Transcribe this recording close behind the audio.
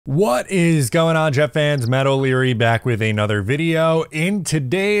What is going on, Jet fans? Matt O'Leary back with another video. In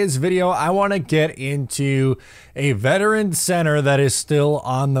today's video, I want to get into a veteran center that is still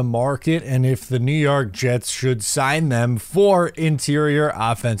on the market and if the New York Jets should sign them for interior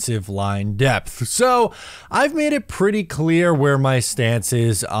offensive line depth. So I've made it pretty clear where my stance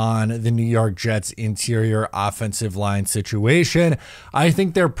is on the New York Jets interior offensive line situation. I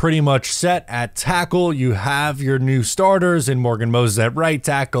think they're pretty much set at tackle. You have your new starters in Morgan Moses at right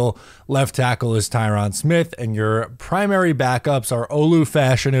tackle. Left tackle is Tyron Smith, and your primary backups are Olu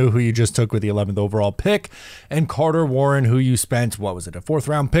Fashanu, who you just took with the 11th overall pick, and Carter Warren, who you spent, what was it, a 4th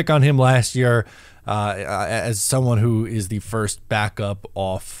round pick on him last year as someone who is the first backup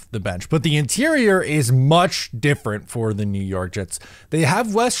off the bench. But the interior is much different for the New York Jets. They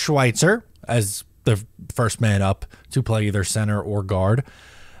have Wes Schweitzer as the first man up to play either center or guard.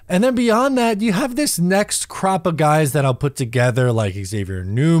 And then beyond that, you have this next crop of guys that I'll put together, like Xavier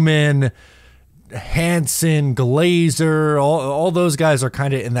Newman, Hanson, Glazer. All those guys are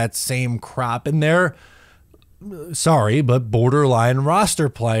kind of in that same crop, and they're, sorry, but borderline roster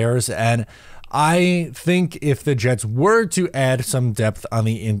players. And I think if the Jets were to add some depth on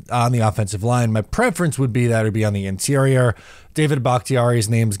the offensive line, my preference would be that it would be on the interior. David Bakhtiari's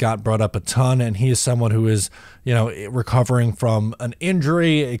name's got brought up a ton, and he is someone who is, recovering from an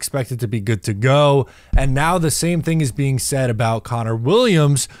injury, expected to be good to go. And now the same thing is being said about Connor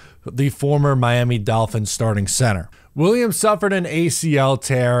Williams, the former Miami Dolphins starting center. Williams suffered an ACL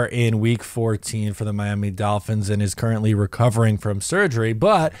tear in week 14 for the Miami Dolphins and is currently recovering from surgery,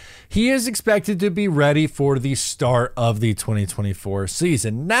 but he is expected to be ready for the start of the 2024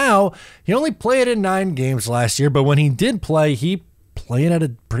 season. Now, he only played in 9 games last year, but when he did play, he played at a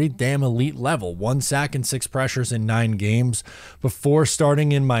pretty damn elite level. 1 sack and 6 pressures in 9 games. Before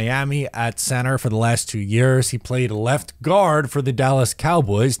starting in Miami at center for the last 2 years, he played left guard for the Dallas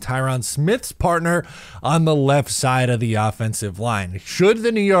Cowboys, Tyron Smith's partner on the left side of the offensive line. Should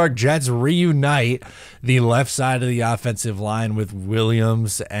the New York Jets reunite the left side of the offensive line with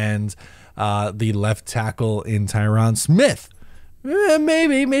Williams and the left tackle in Tyron Smith?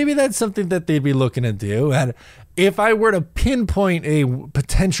 Maybe that's something that they'd be looking to do. And if I were to pinpoint a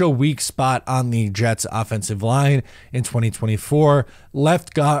potential weak spot on the Jets offensive line in 2024,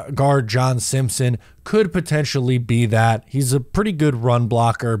 left guard John Simpson could potentially be that. He's a pretty good run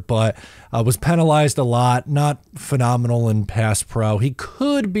blocker, but was penalized a lot, not phenomenal in pass pro. He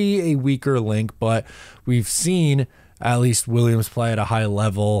could be a weaker link, but we've seen at least Williams play at a high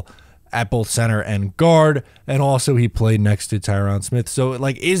level at both center and guard, and also he played next to Tyron Smith. So,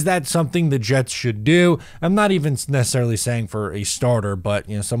 is that something the Jets should do? I'm not even necessarily saying for a starter, but,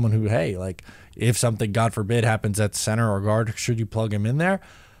 someone who, hey, if something, God forbid, happens at center or guard, should you plug him in there?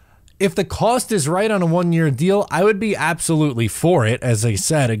 If the cost is right on a 1-year deal, I would be absolutely for it. As I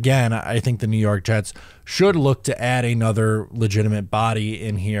said, again, I think the New York Jets should look to add another legitimate body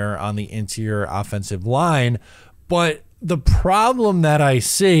in here on the interior offensive line. But the problem that I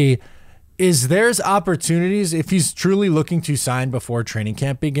see is there's opportunities. If he's truly looking to sign before training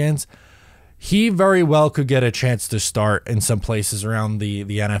camp begins, he very well could get a chance to start in some places around the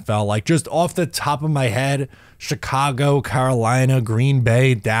NFL. Just off the top of my head, Chicago, Carolina, Green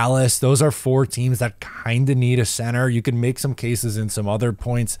Bay, Dallas, those are 4 teams that kind of need a center. You can make some cases in some other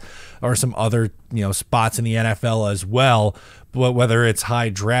points or some other spots in the NFL as well, but whether it's high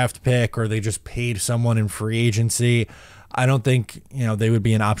draft pick or they just paid someone in free agency, I don't think, they would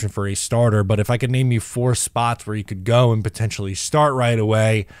be an option for a starter. But if I could name you 4 spots where you could go and potentially start right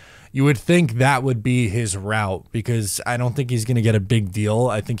away, you would think that would be his route, because I don't think he's going to get a big deal.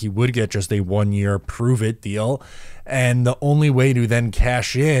 I think he would get just a 1-year prove-it deal. And the only way to then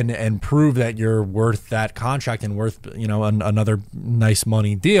cash in and prove that you're worth that contract and worth, another nice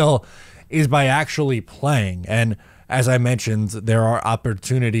money deal is by actually playing. And as I mentioned, there are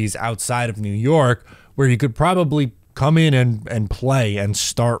opportunities outside of New York where you could probably come in and play and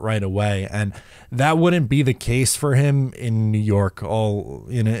start right away, and that wouldn't be the case for him in New York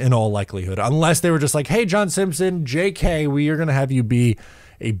in all likelihood, unless they were just like, hey, John Simpson, JK, we are going to have you be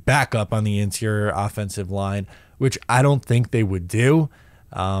a backup on the interior offensive line, which I don't think they would do.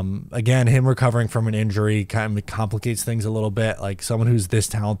 Again, him recovering from an injury kind of complicates things a little bit. Someone who's this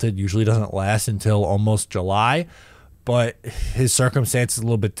talented usually doesn't last until almost July. But his circumstance is a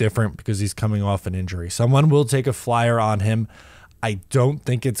little bit different because he's coming off an injury. Someone will take a flyer on him. I don't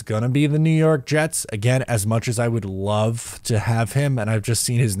think it's going to be the New York Jets. Again, as much as I would love to have him, and I've just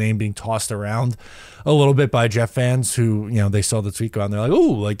seen his name being tossed around a little bit by Jet fans who, they saw the tweet go on. They're like,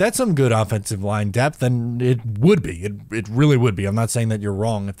 oh, that's some good offensive line depth. And it would be. It really would be. I'm not saying that you're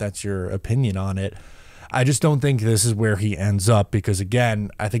wrong if that's your opinion on it. I just don't think this is where he ends up because, again,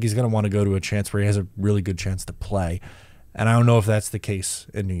 I think he's going to want to go to a chance where he has a really good chance to play. And I don't know if that's the case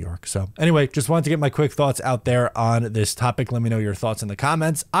in New York. So anyway, just wanted to get my quick thoughts out there on this topic. Let me know your thoughts in the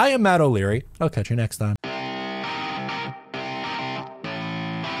comments. I am Matt O'Leary. I'll catch you next time.